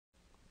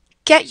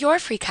Get your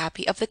free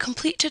copy of the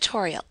complete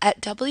tutorial at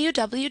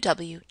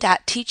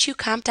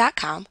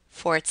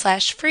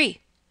www.teachucomp.com/free.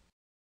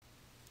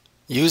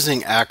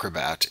 Using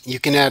Acrobat, you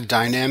can add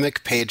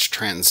dynamic page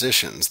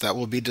transitions that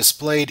will be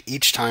displayed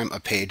each time a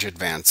page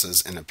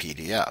advances in a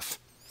PDF.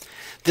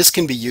 This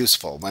can be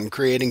useful when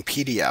creating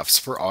PDFs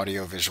for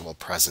audiovisual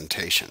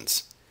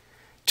presentations.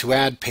 To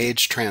add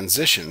page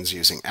transitions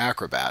using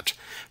Acrobat,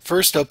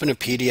 first open a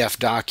PDF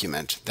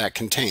document that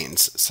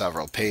contains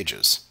several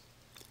pages.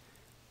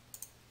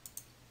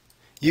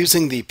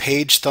 Using the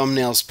Page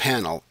Thumbnails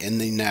panel in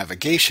the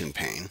navigation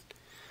pane,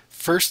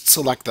 first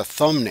select the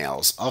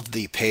thumbnails of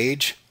the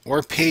page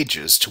or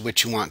pages to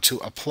which you want to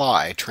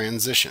apply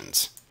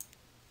transitions.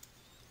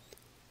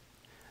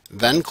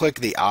 Then click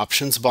the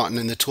Options button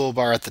in the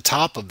toolbar at the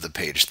top of the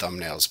Page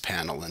Thumbnails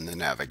panel in the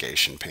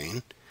navigation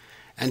pane,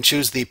 and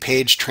choose the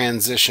Page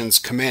Transitions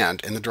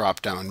command in the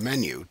drop-down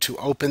menu to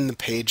open the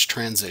Page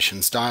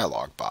Transitions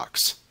dialog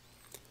box.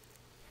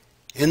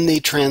 In the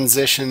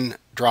Transition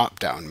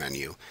drop-down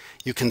menu,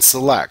 you can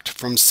select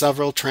from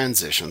several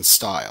transition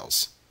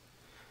styles.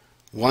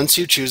 Once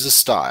you choose a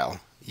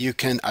style, you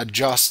can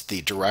adjust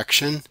the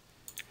direction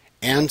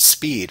and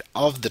speed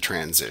of the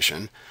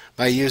transition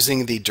by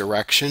using the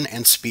direction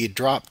and speed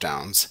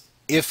drop-downs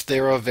if they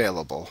are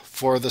available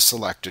for the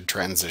selected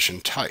transition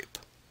type.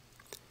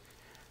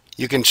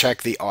 You can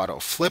check the Auto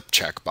Flip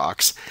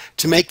checkbox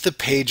to make the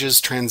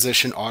pages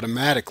transition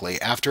automatically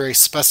after a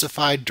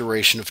specified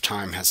duration of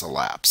time has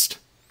elapsed.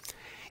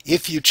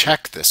 If you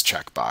check this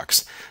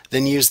checkbox,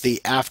 then use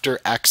the After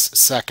X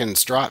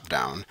seconds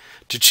drop-down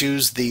to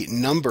choose the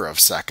number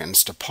of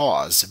seconds to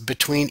pause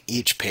between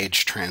each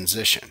page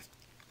transition.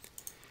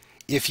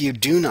 If you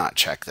do not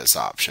check this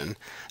option,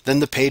 then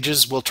the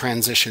pages will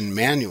transition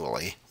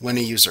manually when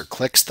a user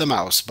clicks the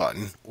mouse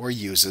button or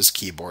uses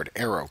keyboard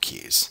arrow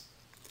keys.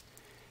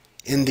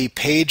 In the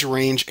Page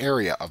Range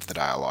area of the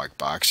dialog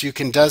box, you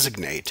can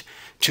designate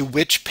to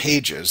which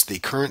pages the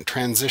current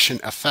transition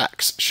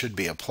effects should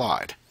be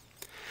applied.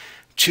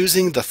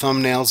 Choosing the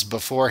thumbnails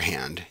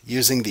beforehand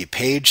using the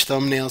Page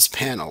Thumbnails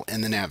panel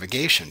in the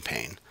navigation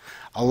pane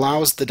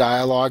allows the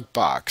dialog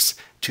box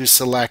to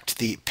select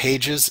the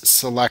Pages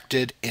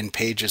Selected in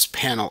Pages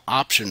panel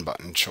option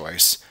button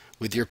choice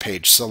with your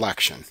page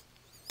selection.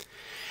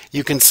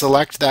 You can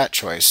select that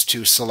choice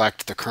to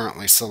select the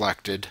currently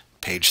selected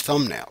page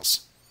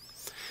thumbnails.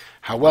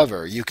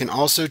 However, you can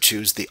also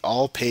choose the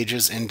All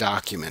Pages in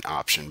Document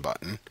option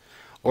button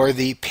or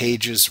the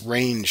Pages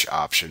Range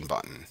option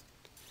button.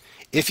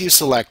 If you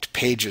select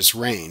Pages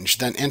Range,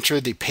 then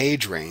enter the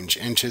page range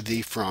into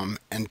the From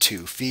and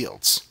To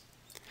fields.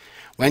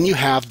 When you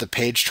have the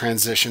page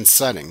transition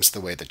settings the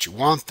way that you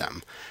want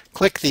them,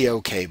 click the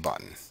OK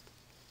button.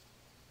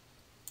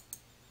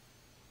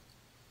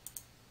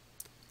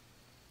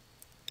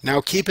 Now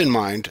keep in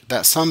mind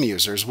that some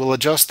users will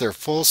adjust their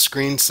full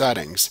screen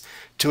settings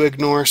to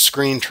ignore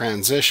screen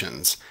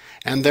transitions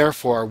and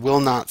therefore will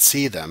not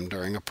see them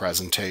during a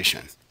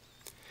presentation.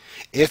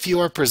 If you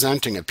are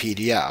presenting a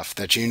PDF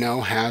that you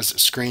know has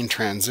screen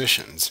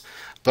transitions,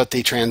 but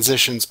the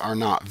transitions are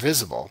not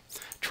visible,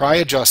 try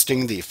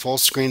adjusting the full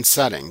screen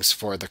settings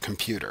for the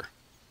computer.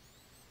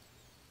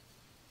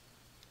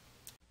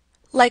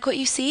 Like what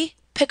you see?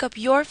 Pick up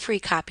your free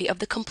copy of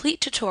the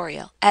complete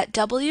tutorial at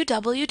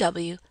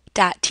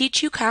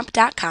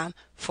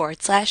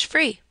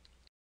www.teachucomp.com/free.